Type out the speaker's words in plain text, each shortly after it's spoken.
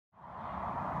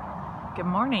Good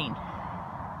morning.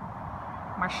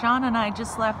 Marshawn and I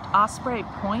just left Osprey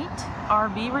Point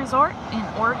RV Resort in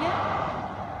Oregon,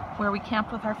 where we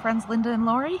camped with our friends Linda and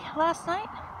Lori last night.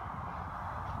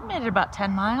 We made it about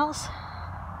 10 miles.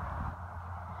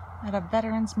 At a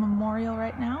Veterans Memorial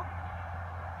right now.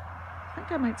 I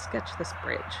think I might sketch this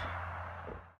bridge.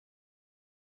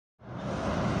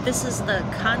 This is the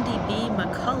Condi B.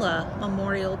 McCullough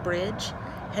Memorial Bridge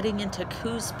heading into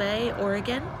Coos Bay,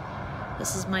 Oregon.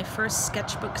 This is my first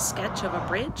sketchbook sketch of a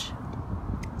bridge.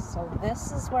 So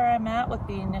this is where I'm at with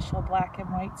the initial black and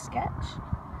white sketch.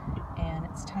 And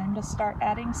it's time to start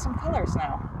adding some colors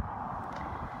now.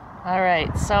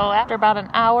 Alright, so after about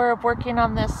an hour of working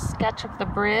on this sketch of the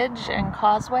bridge and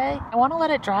causeway, I want to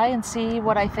let it dry and see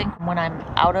what I think when I'm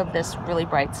out of this really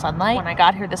bright sunlight. When I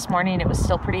got here this morning, it was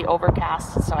still pretty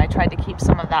overcast, so I tried to keep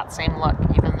some of that same look,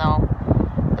 even though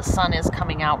the sun is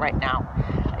coming out right now.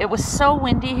 It was so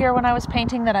windy here when I was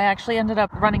painting that I actually ended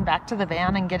up running back to the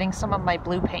van and getting some of my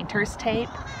blue painter's tape,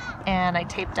 and I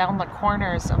taped down the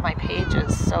corners of my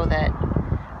pages so that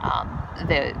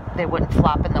they wouldn't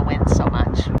flop in the wind so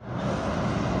much.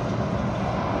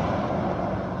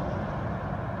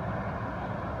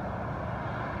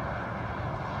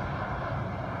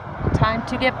 Time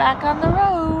to get back on the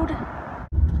road.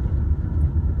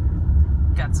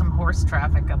 Got some horse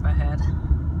traffic up ahead.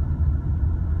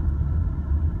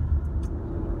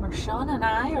 Marshawn and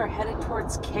I are headed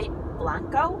towards Cape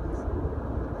Blanco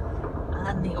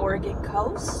on the Oregon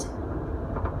coast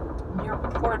near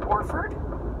Port Orford.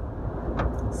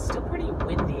 It's still pretty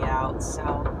windy out, so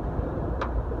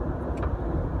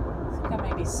I think I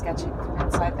may be sketching from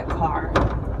inside the car.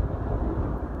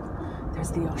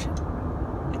 There's the ocean.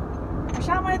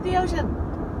 Marshawn, we're at the ocean.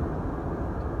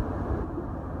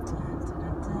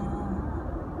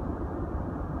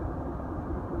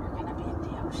 We're gonna be at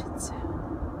the ocean soon.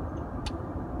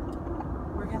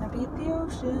 We're gonna be at the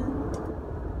ocean.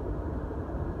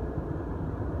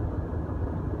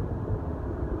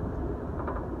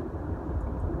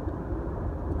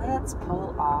 Let's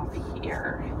pull off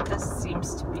here. This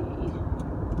seems to be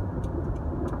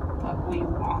what we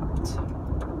want.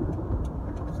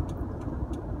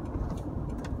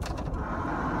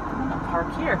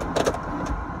 Park here.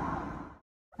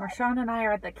 Marshawn and I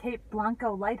are at the Cape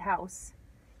Blanco Lighthouse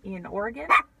in Oregon.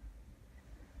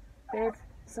 Babe,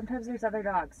 sometimes there's other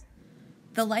dogs.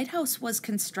 The lighthouse was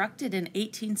constructed in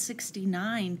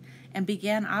 1869 and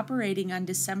began operating on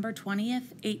December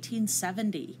 20th,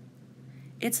 1870.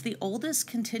 It's the oldest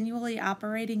continually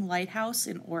operating lighthouse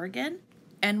in Oregon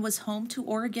and was home to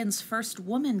Oregon's first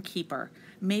woman keeper,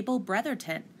 Mabel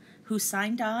Bretherton, who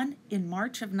signed on in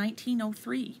March of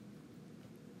 1903.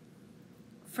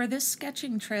 For this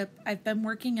sketching trip, I've been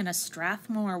working in a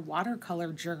Strathmore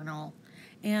watercolor journal,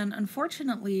 and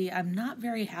unfortunately, I'm not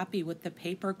very happy with the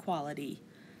paper quality.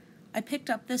 I picked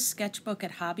up this sketchbook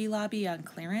at Hobby Lobby on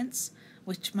clearance,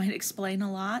 which might explain a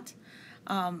lot.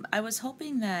 I was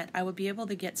hoping that I would be able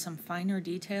to get some finer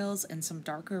details and some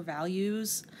darker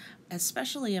values,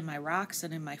 especially in my rocks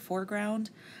and in my foreground,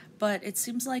 but it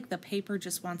seems like the paper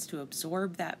just wants to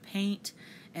absorb that paint,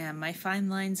 and my fine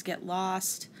lines get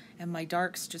lost, and my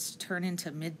darks just turn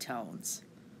into midtones.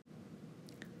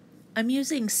 I'm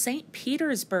using St.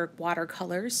 Petersburg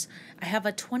watercolors. I have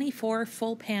a 24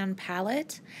 full pan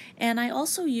palette, and I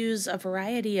also use a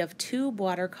variety of tube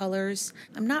watercolors.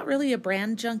 I'm not really a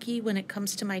brand junkie when it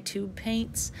comes to my tube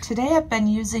paints. Today I've been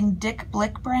using Dick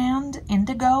Blick brand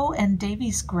Indigo and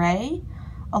Davies Gray,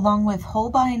 along with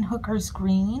Holbein Hooker's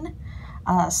Green,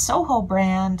 Soho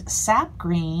brand Sap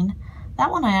Green. That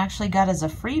one I actually got as a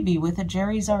freebie with a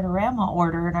Jerry's Artorama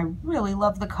order, and I really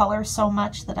love the color so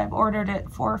much that I've ordered it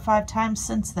 4 or 5 times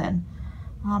since then.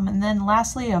 And then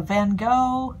lastly, a Van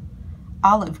Gogh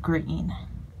Olive Green.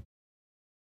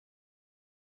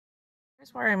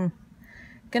 Here's where I'm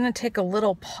gonna take a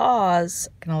little pause.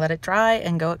 Gonna let it dry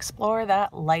and go explore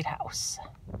that lighthouse.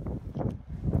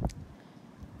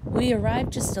 We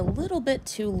arrived just a little bit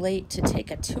too late to take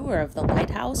a tour of the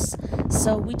lighthouse,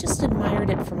 so we just admired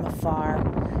it from afar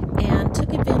and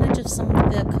took advantage of some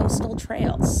of the coastal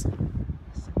trails.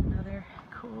 So another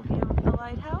cool view of the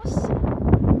lighthouse.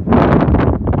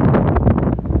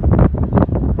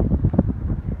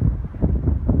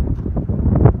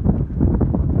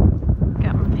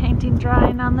 Got my painting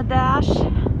drying on the dash.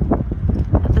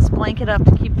 Got this blanket up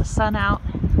to keep the sun out.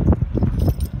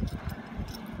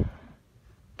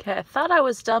 Okay, I thought I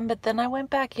was done, but then I went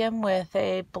back in with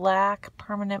a black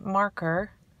permanent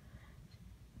marker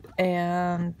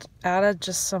and added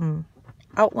just some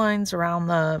outlines around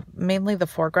mainly the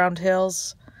foreground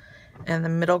hills and the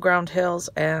middle ground hills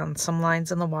and some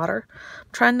lines in the water. I'm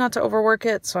trying not to overwork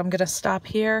it, so I'm going to stop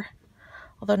here.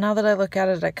 Although now that I look at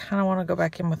it, I kind of want to go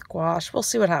back in with gouache. We'll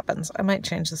see what happens. I might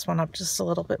change this one up just a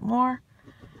little bit more,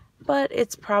 but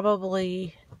it's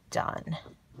probably done.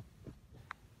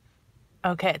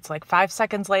 Okay, it's like 5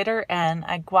 seconds later, and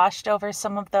I gouached over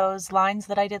some of those lines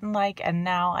that I didn't like, and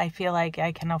now I feel like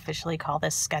I can officially call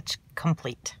this sketch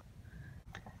complete.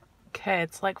 Okay,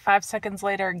 it's like 5 seconds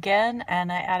later again,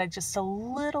 and I added just a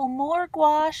little more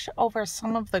gouache over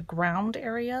some of the ground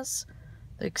areas,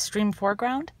 the extreme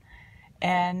foreground,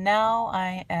 and now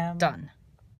I am done.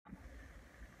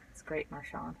 It's great,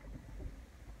 Marshawn.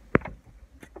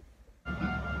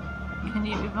 Can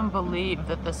you even believe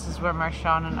that this is where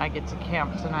Marshawn and I get to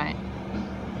camp tonight?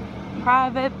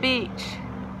 Private beach.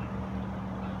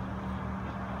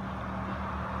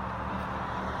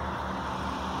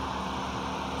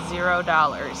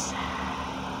 $0.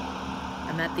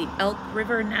 I'm at the Elk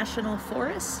River National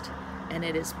Forest, and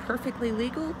it is perfectly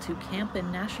legal to camp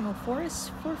in national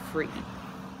forests for free.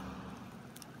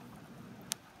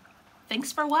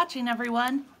 Thanks for watching,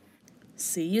 everyone.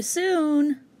 See you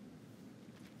soon.